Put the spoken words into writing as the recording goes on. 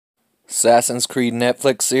Assassin's Creed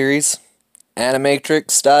Netflix series?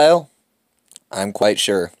 Animatrix style? I'm quite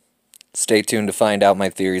sure. Stay tuned to find out my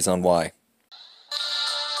theories on why.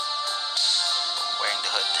 Wearing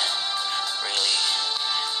the hood really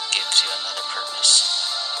gives you another purpose.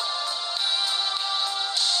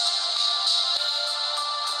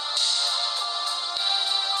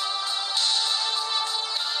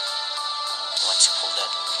 Once you pull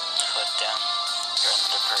that hood down, you're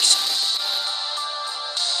another person.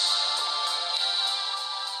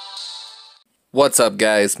 What's up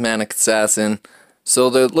guys, Manic Assassin. So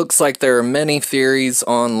it looks like there are many theories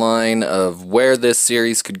online of where this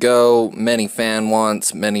series could go, many fan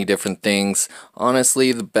wants, many different things.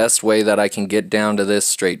 Honestly, the best way that I can get down to this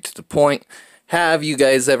straight to the point, have you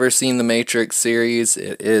guys ever seen the Matrix series?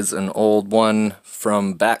 It is an old one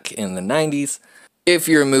from back in the 90s. If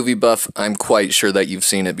you're a movie buff, I'm quite sure that you've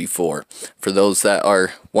seen it before. For those that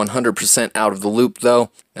are 100% out of the loop though,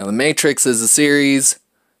 now the Matrix is a series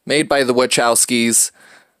made by the Wachowskis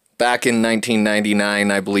back in 1999,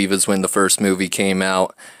 I believe is when the first movie came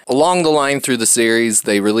out. Along the line through the series,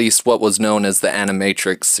 they released what was known as the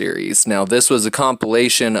Animatrix series. Now this was a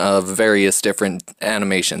compilation of various different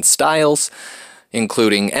animation styles,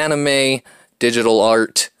 including anime, digital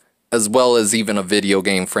art, as well as even a video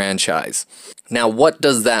game franchise. Now what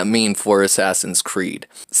does that mean for Assassin's Creed?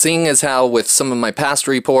 Seeing as how with some of my past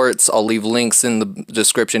reports, I'll leave links in the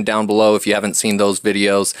description down below if you haven't seen those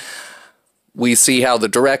videos, we see how the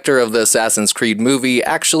director of the Assassin's Creed movie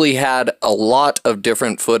actually had a lot of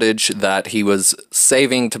different footage that he was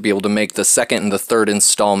saving to be able to make the second and the third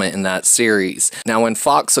installment in that series. Now when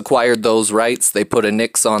Fox acquired those rights, they put a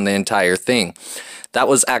nix on the entire thing. That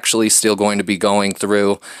was actually still going to be going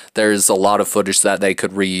through. There's a lot of footage that they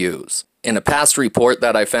could reuse. In a past report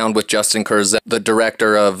that I found with Justin Kurzel, the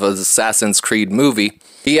director of the Assassin's Creed movie,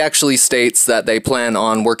 he actually states that they plan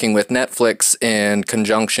on working with Netflix in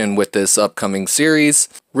conjunction with this upcoming series.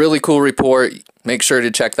 Really cool report. Make sure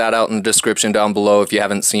to check that out in the description down below if you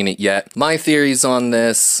haven't seen it yet. My theories on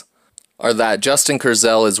this are that Justin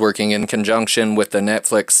Kurzel is working in conjunction with the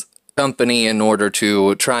Netflix company in order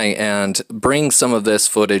to try and bring some of this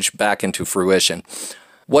footage back into fruition.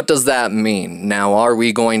 What does that mean? Now, are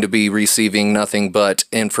we going to be receiving nothing but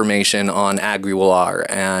information on Aguilar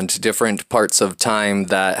and different parts of time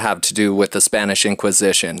that have to do with the Spanish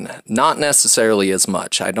Inquisition? Not necessarily as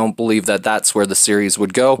much. I don't believe that that's where the series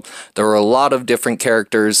would go. There are a lot of different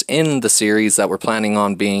characters in the series that were planning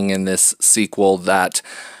on being in this sequel that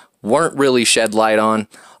weren't really shed light on.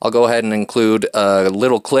 I'll go ahead and include a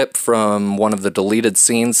little clip from one of the deleted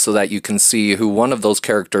scenes so that you can see who one of those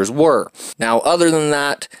characters were. Now, other than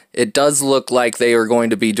that, it does look like they are going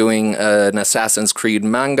to be doing an Assassin's Creed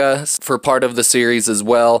manga for part of the series as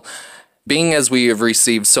well. Being as we have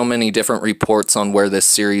received so many different reports on where this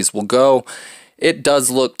series will go, it does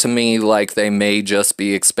look to me like they may just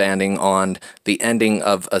be expanding on the ending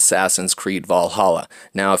of Assassin's Creed Valhalla.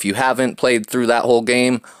 Now, if you haven't played through that whole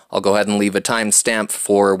game, I'll go ahead and leave a timestamp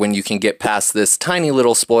for when you can get past this tiny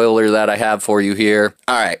little spoiler that I have for you here.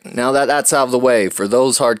 Alright, now that that's out of the way, for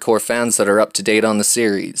those hardcore fans that are up to date on the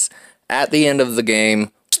series, at the end of the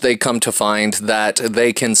game, they come to find that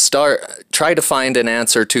they can try to find an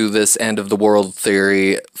answer to this end of the world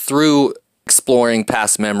theory through exploring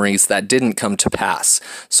past memories that didn't come to pass.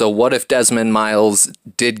 So what if Desmond Miles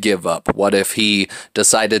did give up? What if he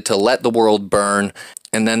decided to let the world burn,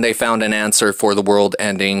 and then they found an answer for the world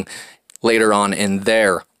ending later on in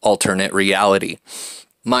their alternate reality?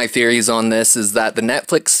 My theories on this is that the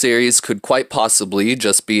Netflix series could quite possibly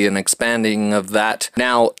just be an expanding of that.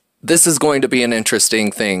 Now, this is going to be an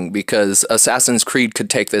interesting thing because Assassin's Creed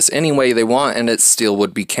could take this any way they want and it still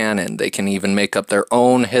would be canon. They can even make up their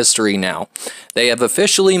own history now. They have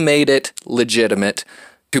officially made it legitimate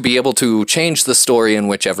to be able to change the story in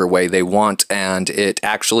whichever way they want, and it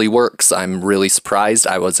actually works. I'm really surprised.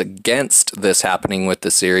 I was against this happening with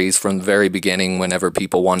the series from the very beginning whenever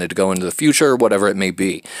people wanted to go into the future, whatever it may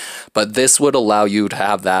be. But this would allow you to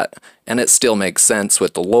have that, and it still makes sense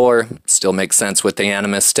with the lore, still makes sense with the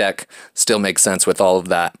Animus tech, still makes sense with all of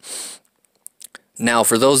that. Now,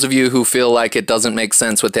 for those of you who feel like it doesn't make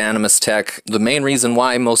sense with the Animus tech, the main reason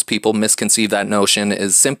why most people misconceive that notion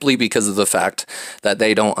is simply because of the fact that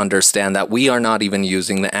they don't understand that we are not even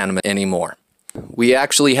using the anima anymore. We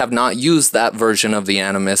actually have not used that version of the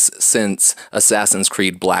Animus since Assassin's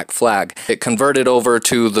Creed Black Flag. It converted over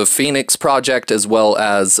to the Phoenix project as well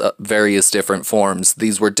as various different forms.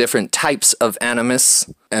 These were different types of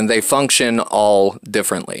Animus, and they function all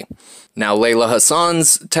differently. Now, Layla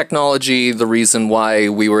Hassan's technology, the reason why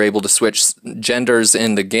we were able to switch genders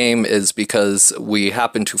in the game is because we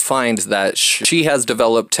happen to find that she has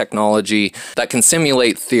developed technology that can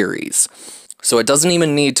simulate theories. So it doesn't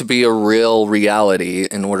even need to be a real reality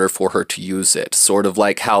in order for her to use it. Sort of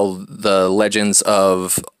like how the legends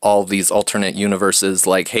of all these alternate universes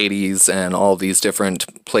like Hades and all these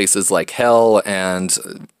different places like Hell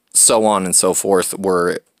and so on and so forth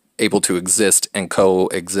were able to exist and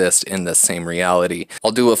coexist in the same reality.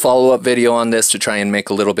 I'll do a follow-up video on this to try and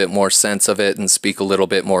make a little bit more sense of it and speak a little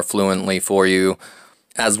bit more fluently for you,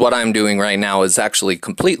 as what I'm doing right now is actually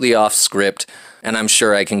completely off script, and I'm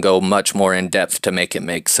sure I can go much more in depth to make it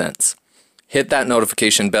make sense. Hit that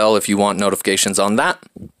notification bell if you want notifications on that.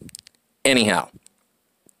 Anyhow,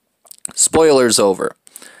 spoilers over.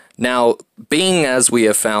 Now, being as we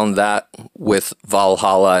have found that with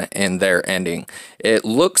Valhalla and their ending, it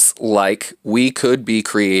looks like we could be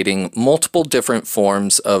creating multiple different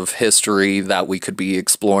forms of history that we could be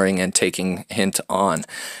exploring and taking hint on.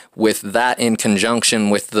 With that in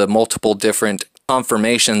conjunction with the multiple different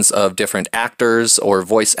confirmations of different actors or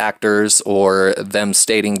voice actors, or them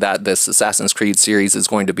stating that this Assassin's Creed series is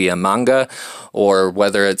going to be a manga, or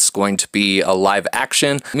whether it's going to be a live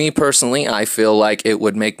action. Me personally, I feel like it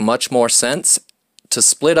would make much more sense to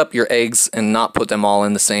split up your eggs and not put them all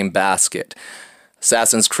in the same basket.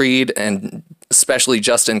 Assassin's Creed, and especially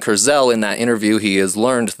Justin Kurzel in that interview, he has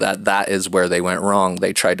learned that that is where they went wrong.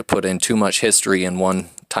 They tried to put in too much history in one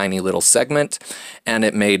tiny little segment, and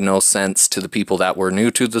it made no sense to the people that were new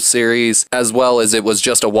to the series, as well as it was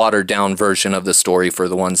just a watered down version of the story for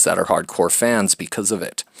the ones that are hardcore fans because of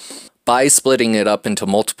it. By splitting it up into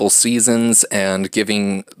multiple seasons and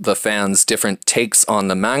giving the fans different takes on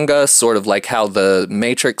the manga, sort of like how the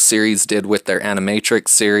Matrix series did with their Animatrix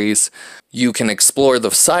series, you can explore the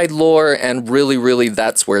side lore, and really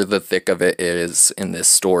that's where the thick of it is in this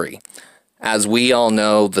story. As we all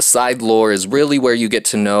know, the side lore is really where you get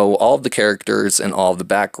to know all of the characters and all of the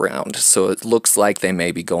background, so it looks like they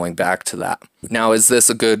may be going back to that. Now, is this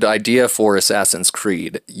a good idea for Assassin's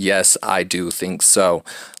Creed? Yes, I do think so.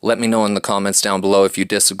 Let me know in the comments down below if you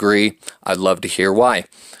disagree. I'd love to hear why.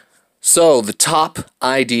 So, the top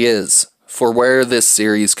ideas for where this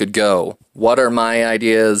series could go. What are my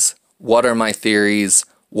ideas? What are my theories?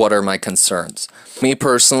 What are my concerns? Me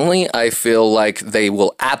personally, I feel like they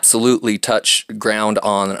will absolutely touch ground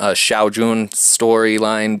on a Xiaojun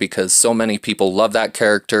storyline because so many people love that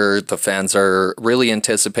character. The fans are really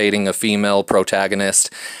anticipating a female protagonist,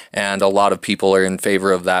 and a lot of people are in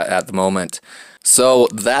favor of that at the moment. So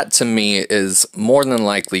that to me is more than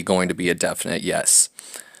likely going to be a definite yes.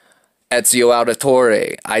 Ezio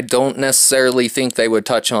Auditore, I don't necessarily think they would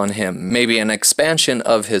touch on him. Maybe an expansion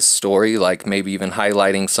of his story, like maybe even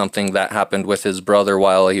highlighting something that happened with his brother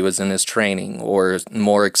while he was in his training, or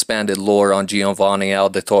more expanded lore on Giovanni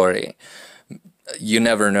Auditore. You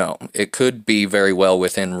never know. It could be very well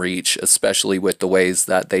within reach, especially with the ways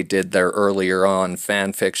that they did their earlier on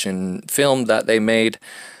fan fiction film that they made,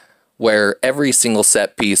 where every single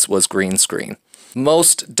set piece was green screen.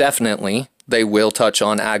 Most definitely, they will touch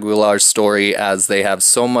on Aguilar's story, as they have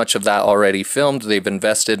so much of that already filmed. They've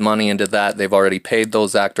invested money into that. They've already paid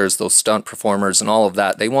those actors, those stunt performers, and all of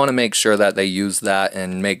that. They want to make sure that they use that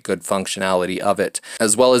and make good functionality of it.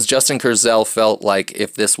 As well as Justin Kurzel felt like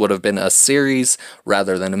if this would have been a series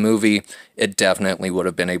rather than a movie, it definitely would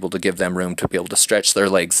have been able to give them room to be able to stretch their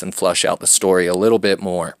legs and flush out the story a little bit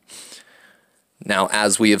more. Now,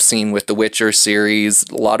 as we have seen with the Witcher series,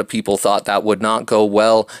 a lot of people thought that would not go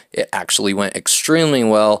well. It actually went extremely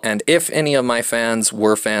well, and if any of my fans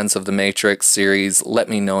were fans of the Matrix series, let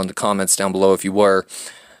me know in the comments down below if you were.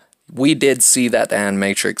 We did see that the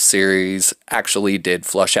Animatrix series actually did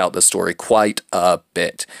flush out the story quite a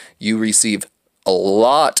bit. You receive a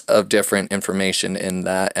lot of different information in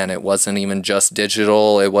that, and it wasn't even just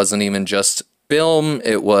digital, it wasn't even just film,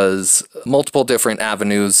 it was multiple different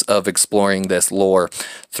avenues of exploring this lore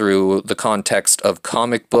through the context of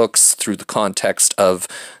comic books, through the context of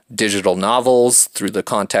digital novels, through the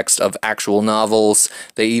context of actual novels.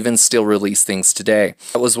 They even still release things today.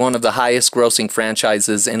 It was one of the highest grossing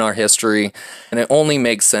franchises in our history, and it only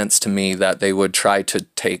makes sense to me that they would try to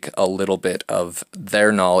take a little bit of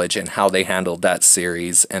their knowledge and how they handled that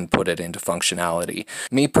series and put it into functionality.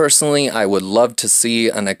 Me personally, I would love to see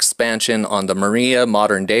an expansion on the Maria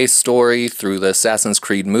modern day story through the Assassin's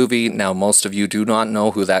Creed movie. Now, most of you do not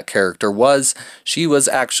know who that character was. She was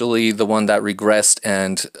actually the one that regressed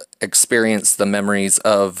and experienced the memories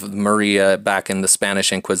of Maria back in the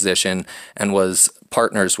Spanish Inquisition and was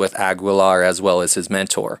partners with Aguilar as well as his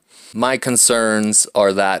mentor. My concerns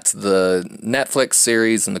are that the Netflix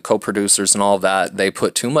series and the co-producers and all that, they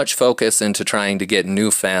put too much focus into trying to get new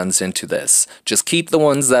fans into this. Just keep the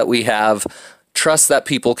ones that we have. Trust that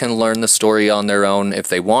people can learn the story on their own. If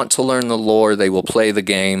they want to learn the lore, they will play the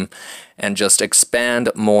game, and just expand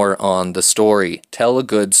more on the story. Tell a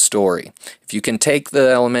good story. If you can take the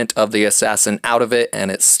element of the assassin out of it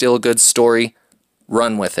and it's still a good story,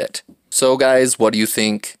 run with it. So guys, what do you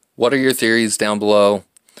think? What are your theories down below?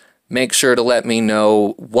 Make sure to let me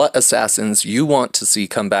know what assassins you want to see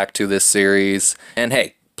come back to this series. And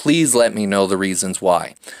hey, please let me know the reasons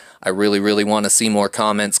why. I really want to see more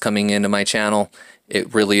comments coming into my channel.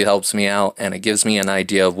 It really helps me out and it gives me an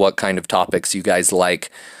idea of what kind of topics you guys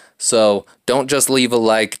like. So don't just leave a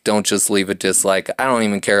like, don't just leave a dislike. I don't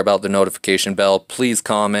even care about the notification bell. Please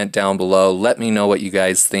comment down below. Let me know what you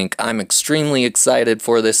guys think. I'm extremely excited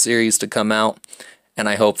for this series to come out, and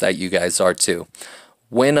I hope that you guys are too.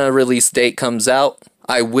 When a release date comes out,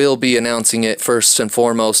 I will be announcing it first and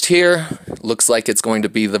foremost here. Looks like it's going to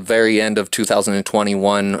be the very end of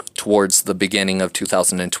 2021 towards the beginning of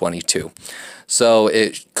 2022. So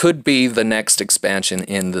it could be the next expansion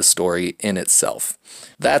in the story in itself.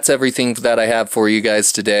 That's everything that I have for you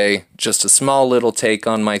guys today. Just a small little take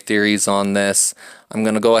on my theories on this. I'm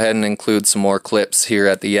going to go ahead and include some more clips here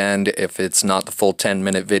at the end if it's not the full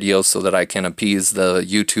 10-minute video so that I can appease the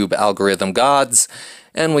YouTube algorithm gods,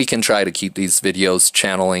 and we can try to keep these videos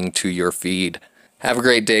channeling to your feed. Have a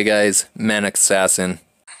great day, guys. Manic Assassin.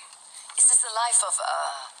 Is this the life of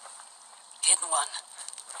a hidden one?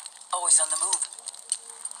 Always on the move?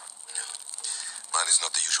 No. Mine is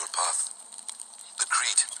not the usual path. The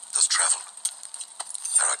creed does travel.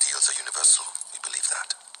 Our ideals are universal.